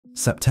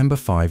September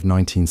 5,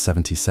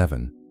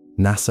 1977,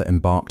 NASA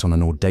embarked on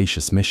an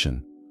audacious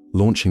mission,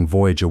 launching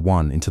Voyager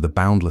 1 into the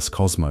boundless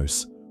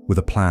cosmos with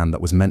a plan that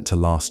was meant to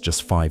last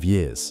just 5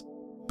 years.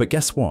 But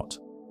guess what?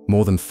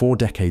 More than 4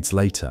 decades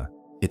later,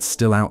 it's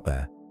still out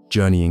there,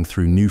 journeying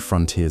through new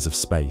frontiers of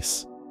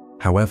space.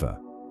 However,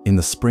 in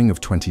the spring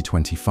of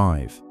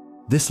 2025,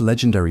 this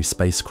legendary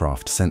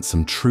spacecraft sent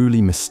some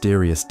truly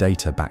mysterious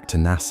data back to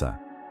NASA.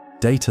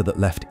 Data that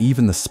left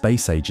even the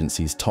space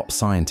agency's top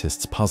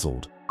scientists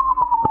puzzled.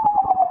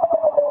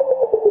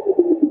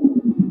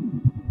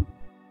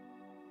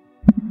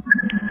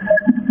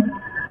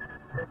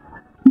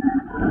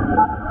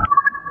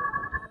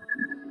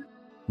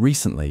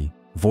 Recently,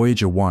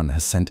 Voyager 1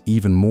 has sent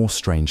even more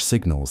strange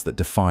signals that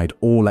defied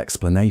all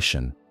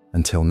explanation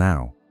until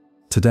now.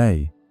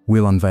 Today,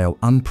 we'll unveil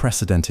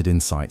unprecedented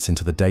insights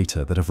into the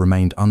data that have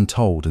remained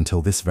untold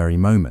until this very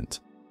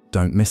moment.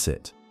 Don't miss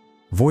it.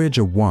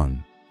 Voyager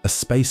 1, a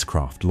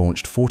spacecraft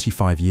launched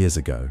 45 years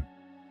ago,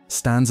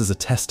 stands as a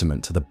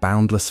testament to the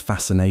boundless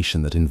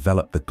fascination that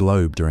enveloped the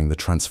globe during the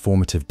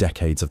transformative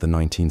decades of the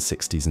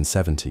 1960s and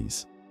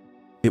 70s.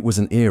 It was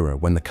an era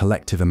when the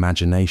collective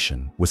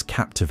imagination was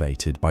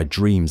captivated by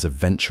dreams of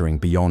venturing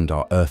beyond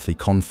our earthly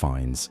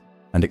confines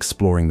and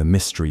exploring the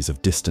mysteries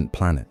of distant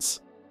planets.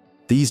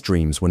 These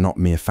dreams were not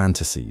mere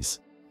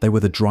fantasies. They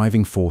were the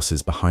driving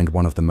forces behind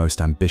one of the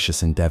most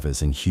ambitious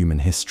endeavors in human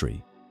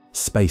history: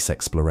 space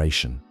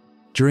exploration.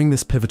 During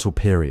this pivotal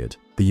period,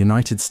 the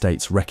United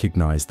States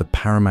recognized the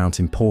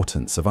paramount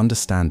importance of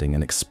understanding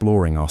and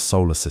exploring our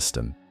solar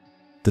system.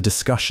 The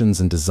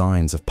discussions and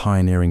designs of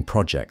pioneering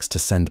projects to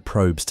send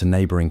probes to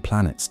neighboring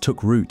planets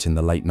took root in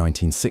the late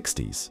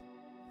 1960s.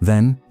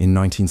 Then, in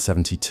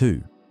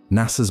 1972,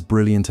 NASA's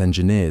brilliant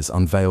engineers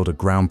unveiled a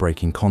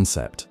groundbreaking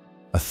concept: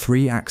 a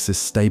 3-axis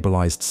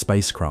stabilized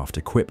spacecraft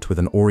equipped with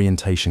an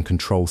orientation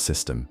control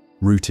system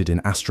rooted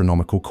in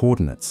astronomical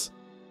coordinates.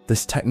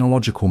 This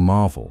technological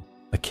marvel,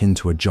 akin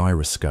to a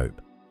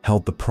gyroscope,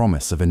 held the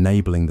promise of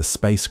enabling the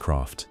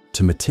spacecraft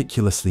to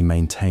meticulously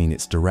maintain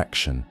its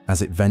direction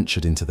as it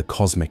ventured into the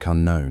cosmic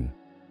unknown.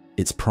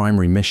 Its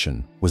primary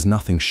mission was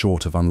nothing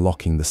short of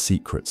unlocking the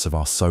secrets of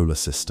our solar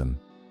system,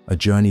 a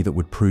journey that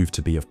would prove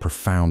to be of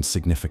profound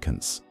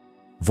significance.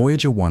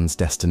 Voyager 1's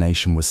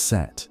destination was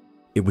set.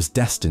 It was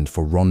destined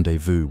for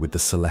rendezvous with the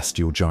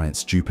celestial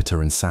giants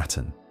Jupiter and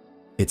Saturn.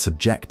 Its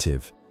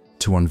objective: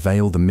 to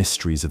unveil the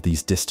mysteries of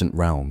these distant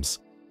realms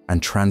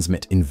and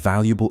transmit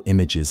invaluable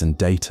images and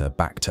data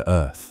back to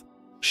Earth,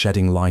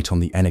 shedding light on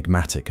the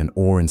enigmatic and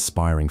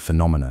awe-inspiring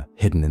phenomena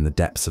hidden in the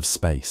depths of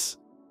space.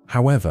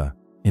 However,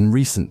 in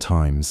recent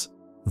times,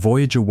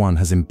 Voyager 1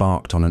 has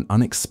embarked on an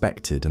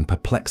unexpected and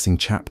perplexing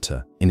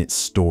chapter in its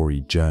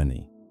storied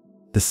journey.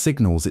 The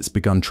signals it's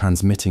begun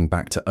transmitting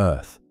back to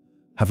Earth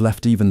have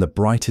left even the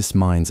brightest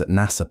minds at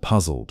NASA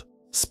puzzled,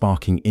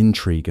 sparking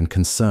intrigue and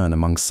concern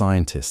among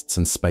scientists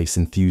and space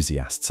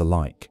enthusiasts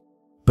alike.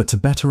 But to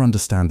better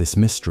understand this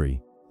mystery,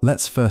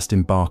 let's first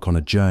embark on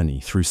a journey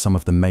through some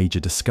of the major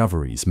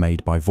discoveries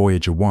made by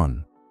Voyager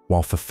 1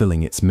 while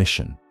fulfilling its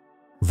mission.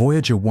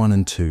 Voyager 1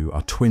 and 2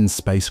 are twin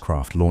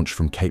spacecraft launched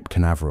from Cape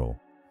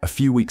Canaveral, a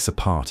few weeks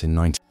apart in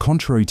 19.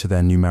 Contrary to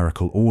their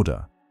numerical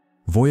order,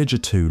 Voyager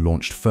 2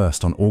 launched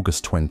first on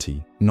August 20,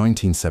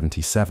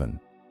 1977,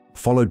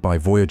 followed by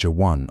Voyager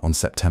 1 on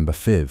September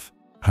 5.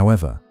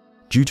 However,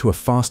 due to a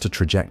faster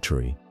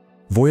trajectory,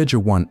 Voyager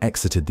 1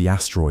 exited the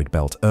asteroid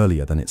belt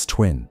earlier than its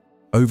twin,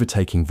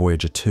 overtaking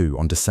Voyager 2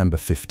 on December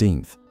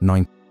 15,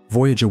 9.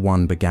 Voyager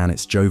 1 began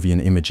its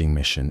Jovian imaging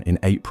mission in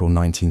April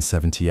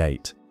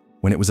 1978,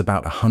 when it was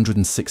about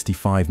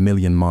 165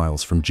 million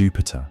miles from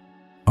Jupiter.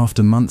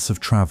 After months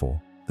of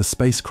travel, the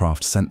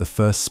spacecraft sent the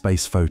first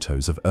space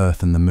photos of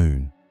Earth and the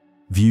Moon,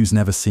 views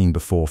never seen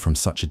before from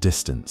such a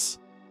distance.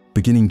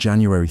 Beginning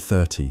January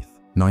 30,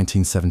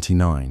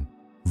 1979,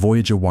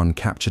 Voyager 1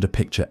 captured a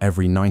picture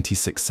every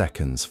 96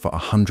 seconds for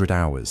 100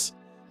 hours,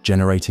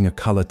 generating a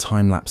color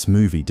time-lapse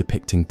movie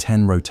depicting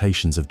 10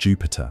 rotations of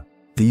Jupiter.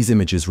 These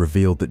images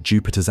revealed that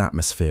Jupiter's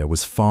atmosphere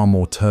was far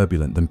more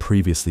turbulent than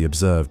previously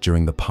observed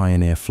during the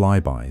Pioneer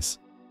flybys.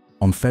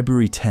 On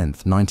February 10,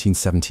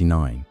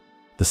 1979,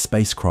 the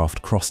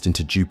spacecraft crossed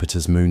into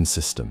Jupiter's moon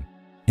system.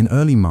 In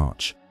early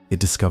March, it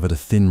discovered a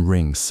thin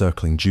ring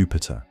circling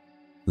Jupiter,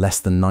 less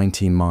than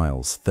 19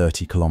 miles,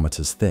 30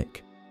 kilometers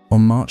thick.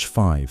 On March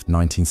 5,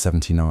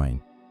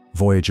 1979,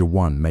 Voyager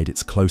 1 made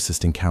its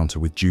closest encounter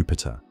with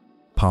Jupiter,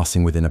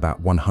 passing within about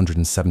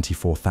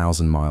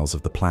 174,000 miles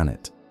of the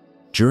planet.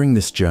 During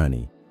this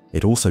journey,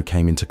 it also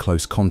came into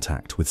close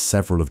contact with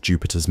several of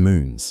Jupiter's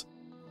moons: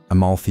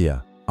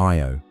 Amalthea,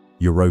 Io,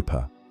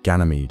 Europa,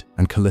 Ganymede,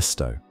 and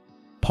Callisto.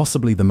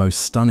 Possibly the most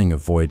stunning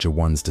of Voyager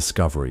 1's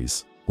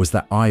discoveries was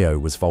that Io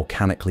was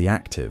volcanically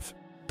active,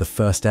 the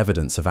first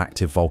evidence of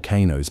active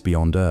volcanoes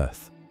beyond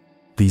Earth.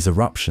 These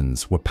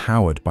eruptions were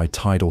powered by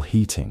tidal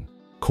heating,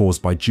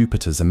 caused by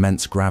Jupiter's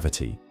immense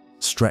gravity,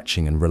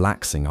 stretching and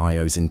relaxing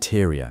Io's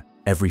interior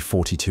every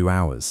 42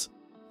 hours.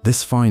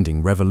 This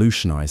finding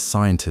revolutionized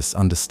scientists'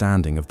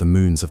 understanding of the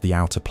moons of the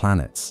outer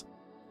planets.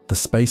 The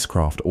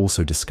spacecraft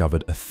also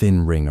discovered a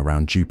thin ring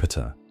around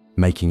Jupiter,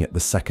 making it the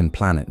second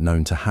planet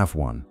known to have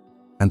one,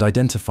 and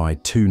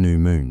identified 2 new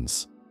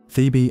moons,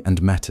 Thebe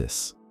and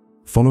Metis.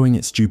 Following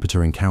its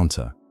Jupiter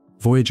encounter,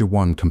 Voyager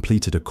 1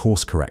 completed a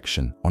course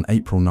correction on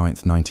April 9,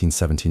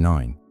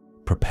 1979,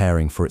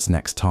 preparing for its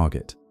next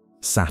target,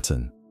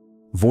 Saturn.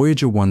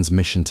 Voyager 1's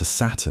mission to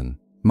Saturn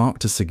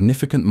marked a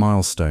significant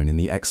milestone in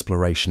the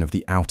exploration of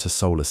the outer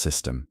solar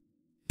system.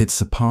 It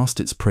surpassed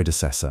its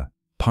predecessor,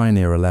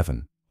 Pioneer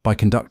 11, by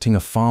conducting a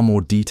far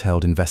more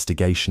detailed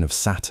investigation of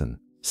Saturn,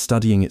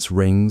 studying its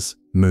rings,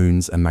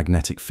 moons, and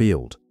magnetic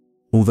field.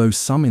 Although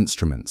some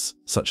instruments,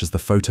 such as the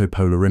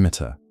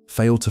photopolarimeter,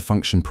 failed to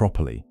function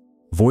properly,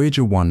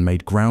 Voyager 1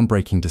 made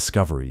groundbreaking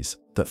discoveries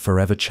that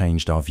forever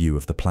changed our view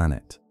of the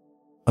planet.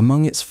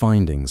 Among its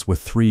findings were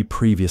 3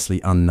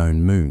 previously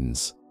unknown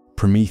moons,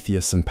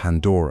 Prometheus and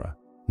Pandora,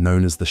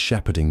 known as the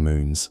shepherding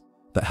moons,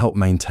 that help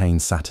maintain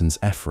Saturn's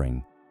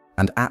F-ring,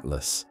 and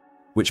Atlas,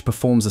 which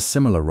performs a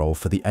similar role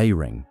for the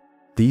A-ring.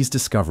 These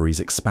discoveries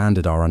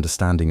expanded our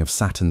understanding of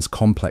Saturn's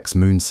complex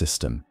moon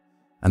system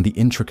and the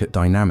intricate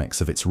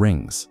dynamics of its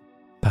rings.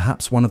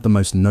 Perhaps one of the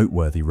most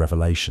noteworthy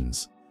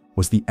revelations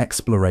was the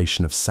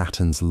exploration of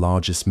Saturn's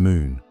largest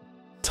moon,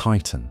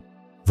 Titan.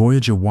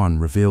 Voyager 1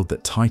 revealed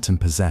that Titan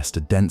possessed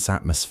a dense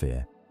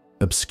atmosphere,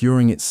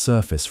 obscuring its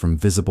surface from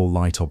visible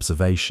light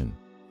observation.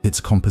 Its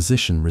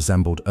composition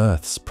resembled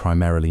Earth's,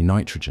 primarily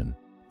nitrogen,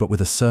 but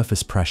with a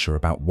surface pressure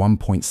about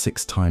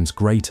 1.6 times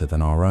greater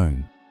than our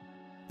own.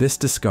 This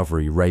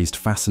discovery raised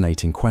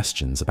fascinating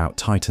questions about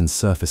Titan's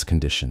surface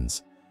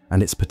conditions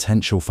and its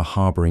potential for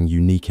harboring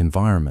unique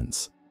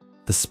environments.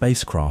 The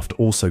spacecraft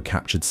also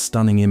captured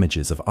stunning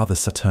images of other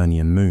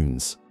Saturnian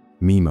moons,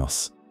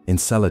 Mimas,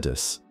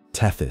 Enceladus,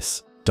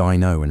 Tethys,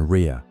 Dino, and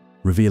Rhea,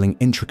 revealing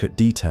intricate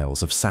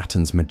details of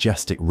Saturn's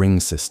majestic ring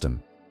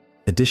system.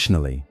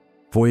 Additionally,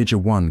 Voyager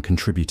 1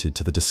 contributed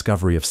to the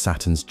discovery of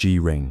Saturn's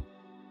G-ring,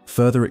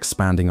 further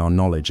expanding our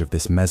knowledge of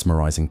this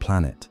mesmerizing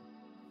planet.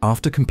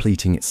 After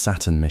completing its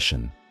Saturn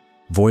mission,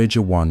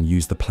 Voyager 1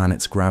 used the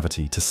planet's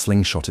gravity to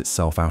slingshot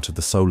itself out of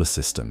the solar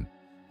system,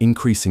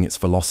 increasing its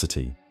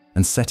velocity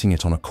and setting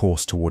it on a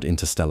course toward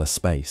interstellar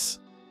space.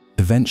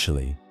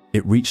 Eventually,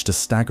 it reached a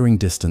staggering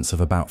distance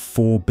of about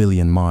 4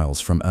 billion miles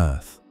from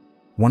Earth.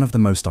 One of the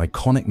most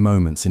iconic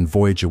moments in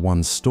Voyager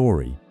 1's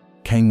story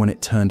came when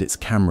it turned its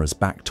cameras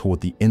back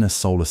toward the inner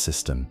solar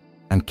system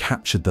and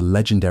captured the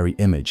legendary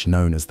image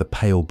known as the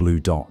pale blue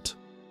dot.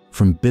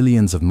 From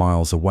billions of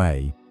miles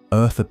away,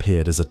 Earth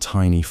appeared as a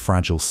tiny,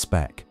 fragile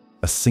speck,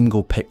 a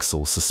single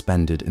pixel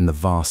suspended in the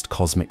vast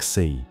cosmic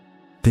sea.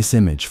 This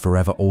image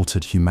forever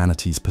altered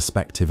humanity's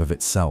perspective of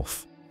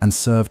itself and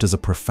served as a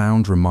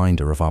profound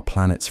reminder of our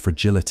planet's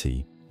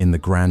fragility in the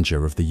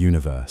grandeur of the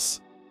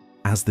universe.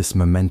 As this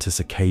momentous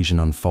occasion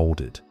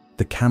unfolded,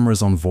 the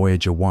cameras on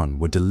Voyager 1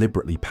 were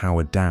deliberately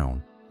powered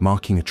down,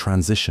 marking a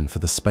transition for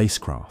the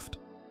spacecraft.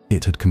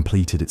 It had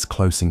completed its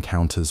close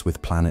encounters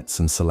with planets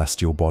and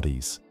celestial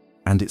bodies,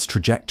 and its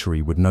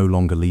trajectory would no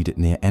longer lead it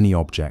near any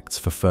objects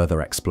for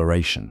further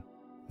exploration.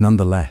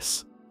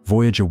 Nonetheless,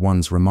 Voyager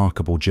 1's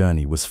remarkable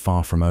journey was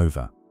far from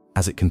over,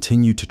 as it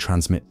continued to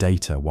transmit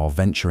data while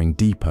venturing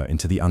deeper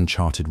into the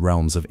uncharted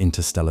realms of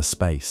interstellar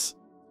space.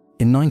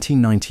 In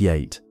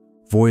 1998,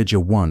 Voyager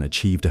 1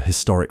 achieved a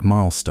historic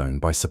milestone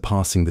by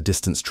surpassing the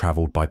distance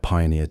traveled by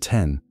Pioneer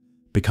 10,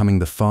 becoming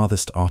the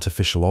farthest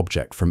artificial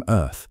object from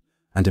Earth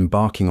and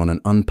embarking on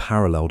an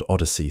unparalleled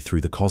odyssey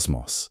through the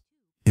cosmos.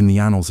 In the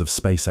annals of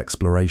space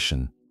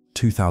exploration,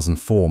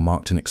 2004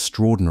 marked an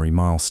extraordinary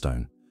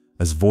milestone,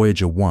 as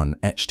Voyager 1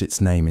 etched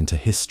its name into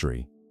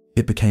history.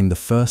 It became the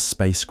first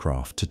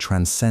spacecraft to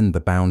transcend the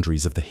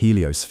boundaries of the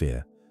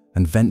heliosphere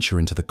and venture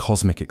into the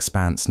cosmic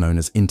expanse known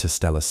as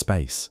interstellar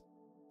space.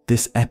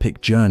 This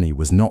epic journey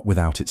was not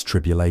without its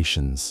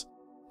tribulations,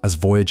 as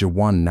Voyager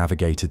 1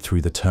 navigated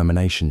through the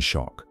termination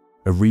shock,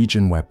 a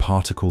region where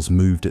particles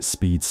moved at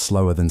speeds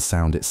slower than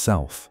sound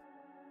itself.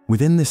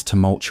 Within this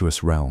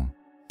tumultuous realm,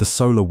 the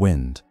solar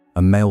wind,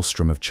 a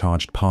maelstrom of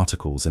charged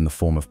particles in the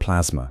form of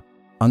plasma,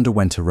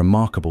 underwent a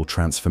remarkable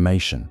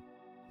transformation.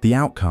 The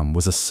outcome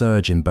was a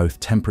surge in both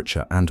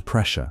temperature and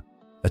pressure,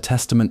 a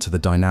testament to the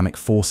dynamic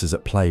forces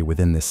at play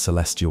within this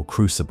celestial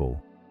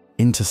crucible.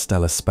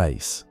 Interstellar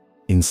space,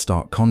 in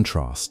stark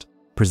contrast,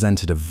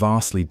 presented a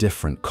vastly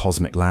different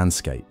cosmic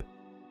landscape.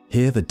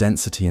 Here the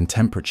density and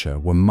temperature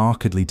were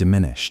markedly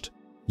diminished,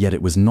 yet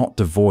it was not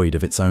devoid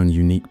of its own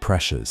unique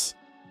pressures.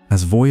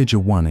 As Voyager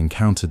 1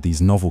 encountered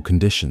these novel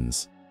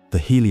conditions, the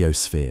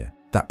heliosphere,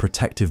 that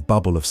protective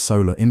bubble of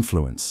solar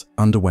influence,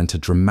 underwent a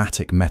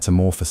dramatic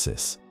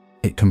metamorphosis.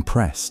 It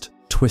compressed,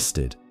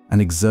 twisted,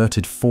 and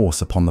exerted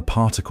force upon the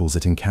particles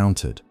it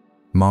encountered,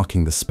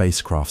 marking the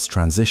spacecraft's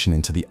transition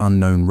into the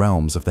unknown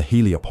realms of the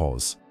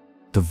heliopause.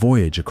 The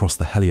voyage across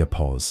the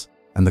heliopause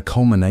and the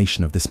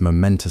culmination of this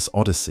momentous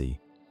odyssey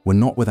were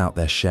not without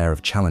their share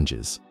of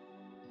challenges.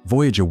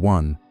 Voyager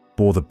 1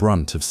 bore the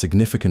brunt of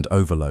significant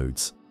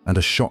overloads and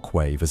a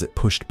shockwave as it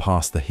pushed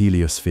past the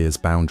heliosphere's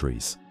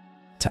boundaries.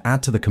 To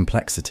add to the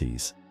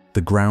complexities,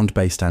 the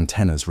ground-based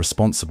antennas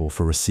responsible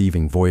for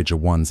receiving Voyager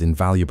 1's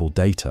invaluable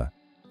data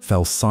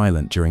fell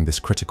silent during this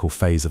critical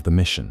phase of the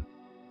mission,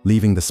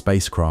 leaving the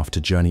spacecraft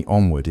to journey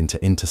onward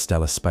into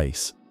interstellar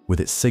space with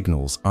its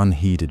signals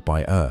unheeded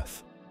by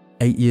Earth.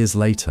 8 years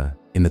later,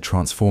 in the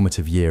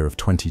transformative year of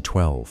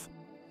 2012,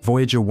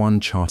 Voyager 1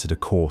 charted a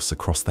course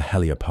across the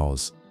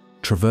heliopause,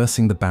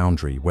 traversing the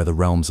boundary where the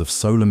realms of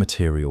solar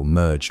material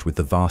merged with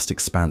the vast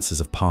expanses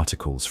of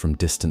particles from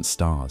distant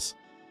stars.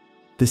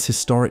 This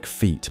historic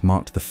feat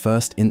marked the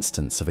first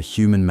instance of a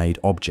human-made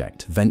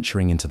object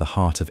venturing into the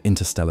heart of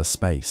interstellar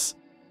space,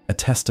 a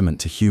testament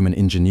to human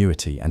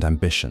ingenuity and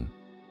ambition.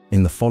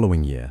 In the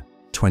following year,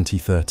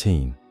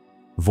 2013,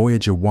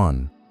 Voyager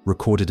 1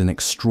 recorded an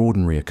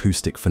extraordinary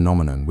acoustic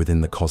phenomenon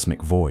within the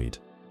cosmic void.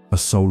 A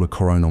solar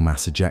coronal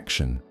mass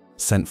ejection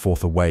sent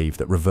forth a wave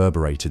that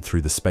reverberated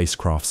through the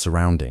spacecraft's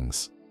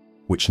surroundings,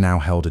 which now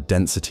held a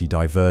density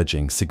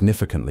diverging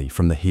significantly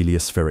from the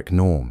heliospheric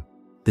norm.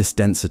 This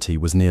density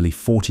was nearly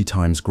 40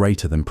 times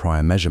greater than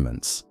prior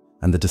measurements,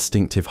 and the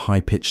distinctive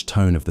high-pitched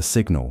tone of the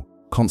signal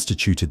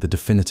constituted the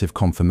definitive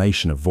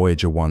confirmation of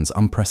Voyager 1's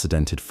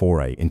unprecedented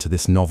foray into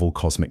this novel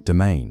cosmic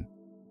domain.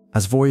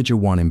 As Voyager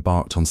 1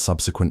 embarked on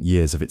subsequent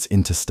years of its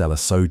interstellar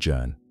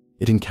sojourn,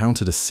 it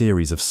encountered a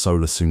series of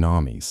solar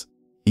tsunamis,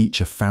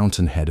 each a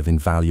fountainhead of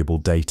invaluable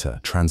data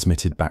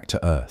transmitted back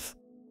to Earth.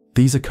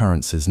 These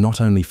occurrences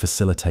not only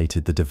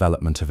facilitated the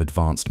development of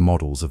advanced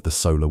models of the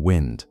solar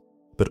wind,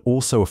 but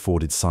also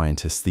afforded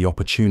scientists the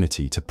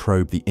opportunity to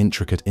probe the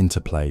intricate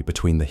interplay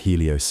between the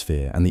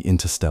heliosphere and the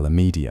interstellar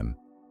medium.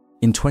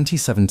 In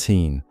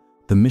 2017,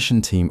 the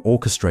mission team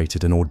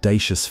orchestrated an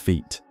audacious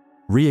feat,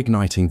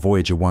 reigniting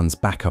Voyager 1's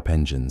backup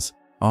engines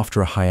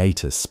after a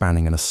hiatus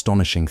spanning an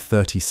astonishing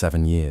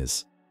 37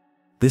 years.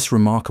 This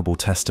remarkable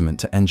testament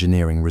to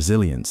engineering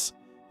resilience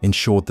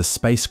ensured the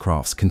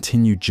spacecraft's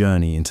continued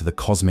journey into the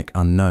cosmic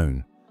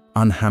unknown,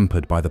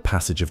 unhampered by the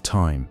passage of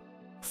time.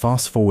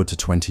 Fast forward to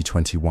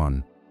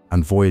 2021,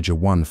 and Voyager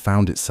 1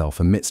 found itself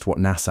amidst what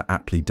NASA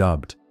aptly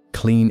dubbed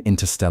clean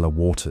interstellar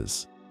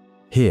waters.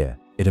 Here,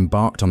 it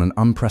embarked on an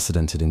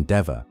unprecedented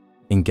endeavor,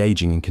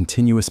 engaging in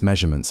continuous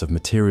measurements of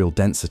material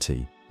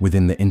density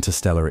within the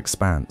interstellar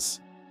expanse.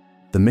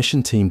 The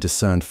mission team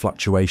discerned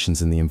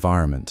fluctuations in the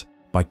environment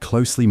by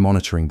closely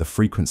monitoring the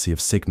frequency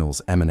of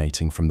signals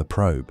emanating from the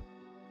probe.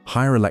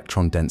 Higher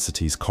electron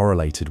densities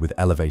correlated with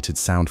elevated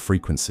sound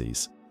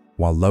frequencies,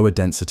 while lower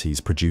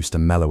densities produced a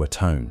mellower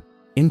tone.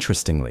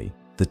 Interestingly,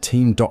 the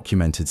team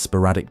documented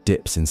sporadic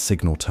dips in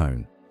signal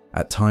tone,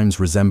 at times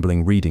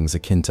resembling readings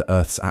akin to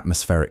Earth's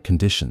atmospheric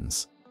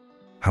conditions.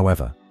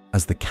 However,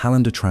 as the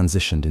calendar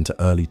transitioned into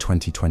early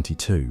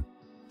 2022,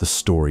 the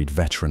storied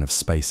veteran of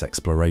space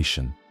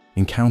exploration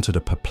encountered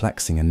a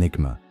perplexing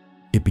enigma.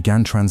 It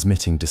began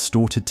transmitting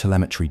distorted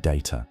telemetry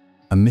data,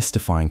 a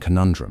mystifying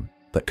conundrum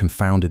that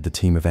confounded the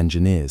team of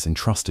engineers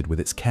entrusted with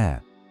its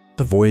care.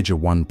 The Voyager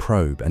 1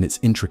 probe and its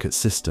intricate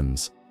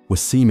systems were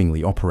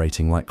seemingly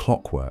operating like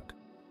clockwork,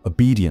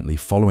 obediently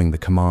following the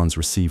commands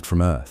received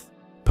from Earth,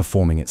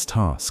 performing its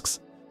tasks,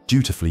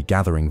 dutifully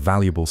gathering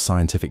valuable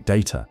scientific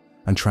data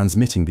and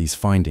transmitting these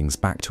findings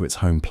back to its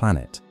home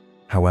planet.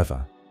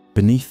 However,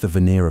 beneath the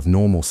veneer of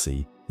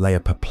normalcy lay a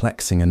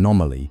perplexing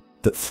anomaly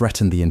that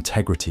threatened the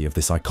integrity of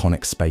this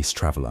iconic space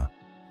traveler.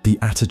 The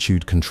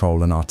Attitude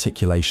Control and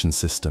Articulation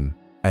System,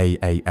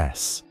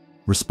 AAS,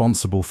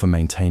 responsible for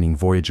maintaining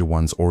Voyager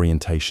 1's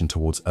orientation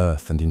towards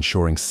Earth and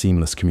ensuring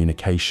seamless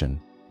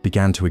communication,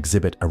 began to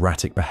exhibit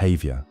erratic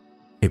behavior.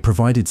 It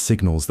provided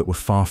signals that were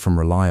far from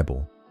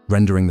reliable,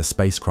 rendering the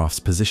spacecraft's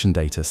position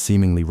data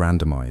seemingly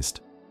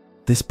randomized.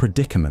 This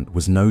predicament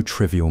was no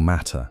trivial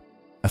matter.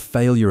 A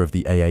failure of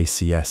the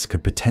AACS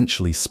could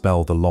potentially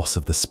spell the loss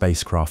of the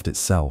spacecraft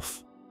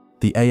itself.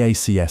 The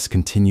AACS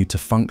continued to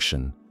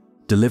function,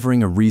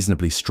 delivering a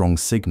reasonably strong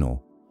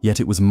signal, yet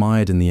it was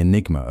mired in the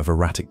enigma of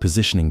erratic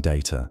positioning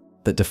data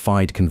that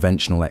defied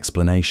conventional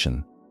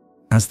explanation.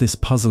 As this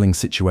puzzling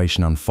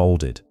situation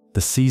unfolded,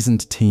 the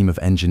seasoned team of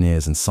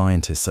engineers and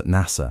scientists at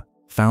NASA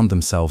found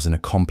themselves in a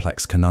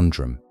complex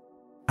conundrum.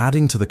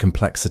 Adding to the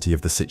complexity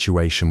of the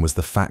situation was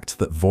the fact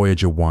that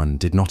Voyager 1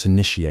 did not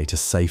initiate a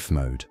safe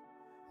mode,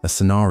 a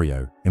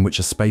scenario in which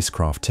a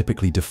spacecraft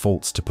typically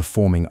defaults to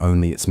performing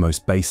only its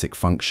most basic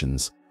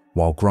functions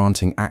while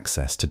granting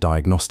access to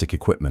diagnostic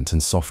equipment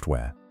and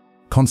software.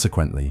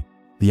 Consequently,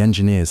 the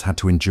engineers had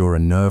to endure a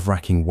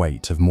nerve-wracking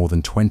wait of more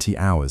than 20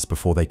 hours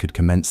before they could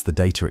commence the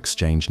data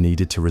exchange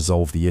needed to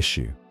resolve the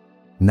issue.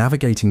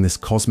 Navigating this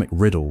cosmic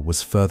riddle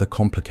was further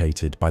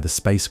complicated by the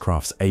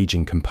spacecraft's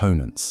aging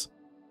components.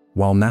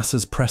 While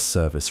NASA's press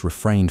service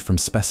refrained from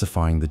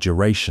specifying the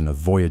duration of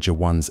Voyager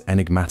 1's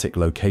enigmatic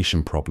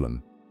location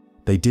problem,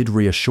 they did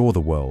reassure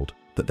the world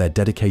that their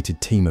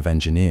dedicated team of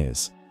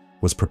engineers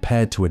was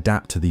prepared to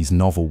adapt to these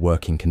novel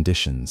working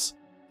conditions.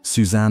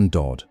 Suzanne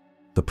Dodd,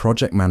 the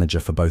project manager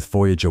for both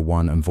Voyager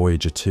 1 and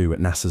Voyager 2 at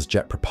NASA's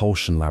Jet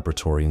Propulsion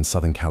Laboratory in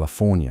Southern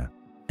California,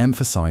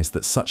 emphasized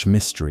that such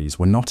mysteries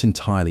were not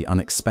entirely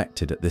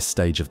unexpected at this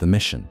stage of the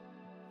mission.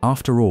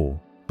 After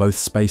all, both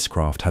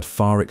spacecraft had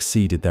far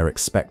exceeded their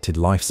expected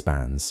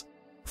lifespans,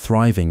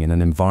 thriving in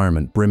an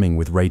environment brimming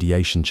with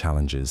radiation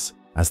challenges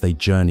as they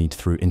journeyed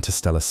through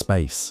interstellar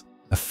space,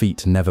 a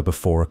feat never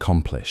before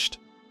accomplished.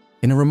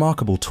 In a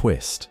remarkable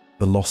twist,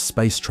 the lost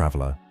space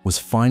traveler was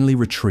finally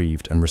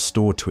retrieved and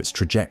restored to its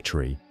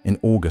trajectory in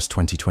August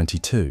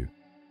 2022.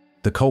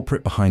 The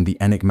culprit behind the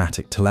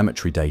enigmatic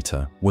telemetry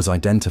data was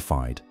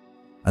identified.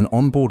 An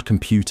onboard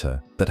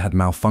computer that had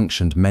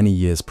malfunctioned many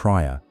years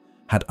prior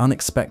had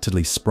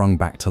unexpectedly sprung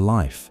back to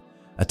life,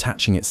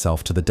 attaching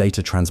itself to the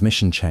data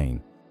transmission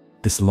chain.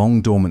 This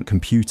long-dormant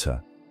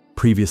computer,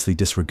 previously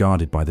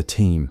disregarded by the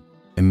team,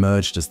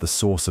 emerged as the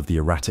source of the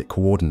erratic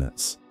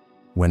coordinates.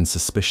 When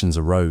suspicions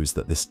arose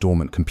that this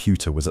dormant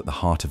computer was at the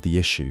heart of the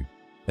issue,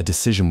 a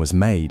decision was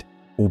made,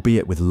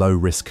 albeit with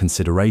low-risk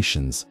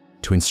considerations,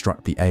 to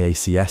instruct the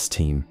AACS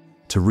team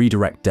to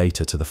redirect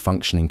data to the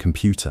functioning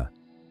computer.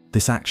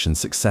 This action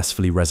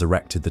successfully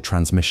resurrected the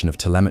transmission of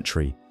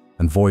telemetry,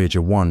 and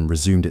Voyager 1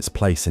 resumed its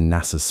place in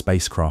NASA's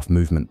spacecraft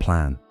movement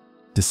plan.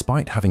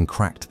 Despite having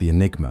cracked the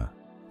enigma,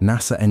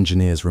 NASA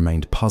engineers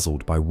remained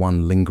puzzled by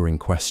one lingering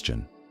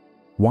question.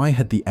 Why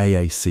had the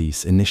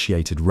AACS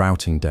initiated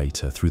routing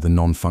data through the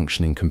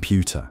non-functioning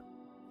computer?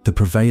 The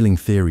prevailing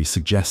theory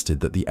suggested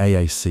that the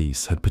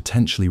AACS had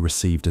potentially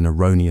received an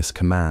erroneous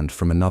command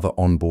from another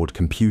onboard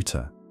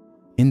computer,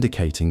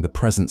 indicating the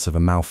presence of a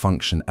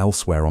malfunction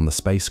elsewhere on the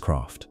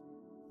spacecraft.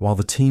 While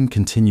the team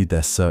continued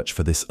their search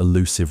for this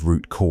elusive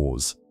root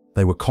cause,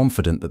 they were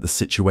confident that the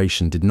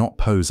situation did not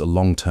pose a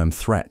long-term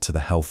threat to the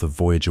health of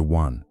Voyager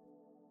 1.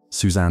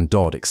 Suzanne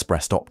Dodd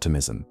expressed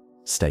optimism,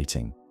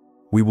 stating,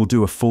 "We will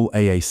do a full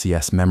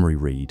AACS memory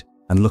read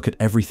and look at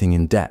everything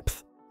in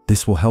depth.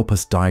 This will help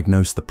us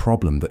diagnose the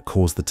problem that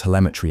caused the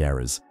telemetry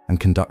errors and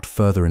conduct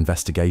further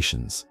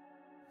investigations."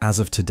 As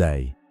of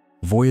today,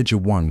 Voyager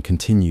 1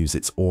 continues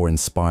its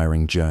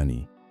awe-inspiring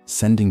journey,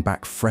 sending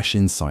back fresh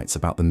insights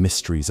about the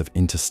mysteries of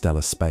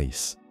interstellar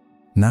space.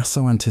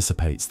 NASA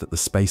anticipates that the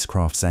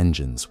spacecraft's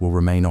engines will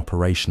remain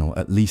operational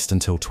at least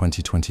until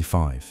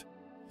 2025.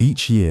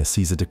 Each year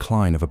sees a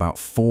decline of about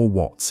 4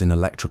 watts in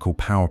electrical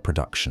power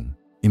production,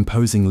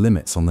 imposing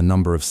limits on the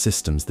number of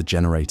systems the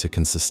generator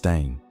can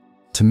sustain.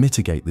 To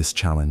mitigate this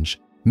challenge,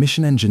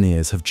 mission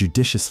engineers have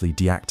judiciously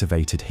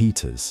deactivated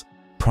heaters,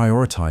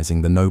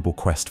 prioritizing the noble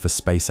quest for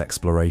space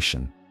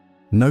exploration.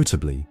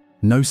 Notably,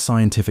 no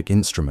scientific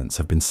instruments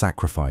have been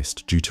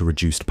sacrificed due to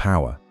reduced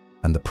power,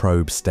 and the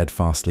probe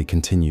steadfastly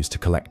continues to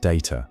collect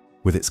data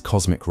with its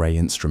cosmic ray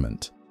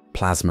instrument,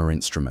 plasma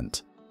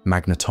instrument,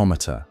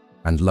 magnetometer,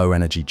 and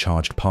low-energy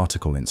charged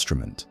particle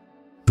instrument.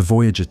 The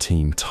Voyager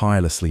team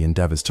tirelessly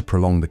endeavors to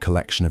prolong the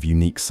collection of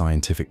unique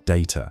scientific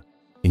data,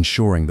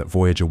 ensuring that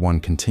Voyager 1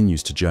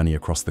 continues to journey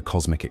across the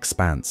cosmic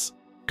expanse,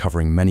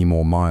 covering many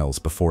more miles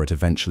before it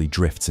eventually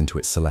drifts into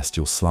its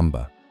celestial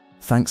slumber.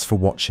 Thanks for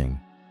watching.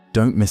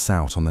 Don't miss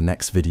out on the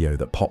next video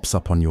that pops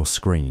up on your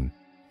screen.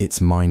 It's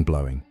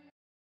mind-blowing.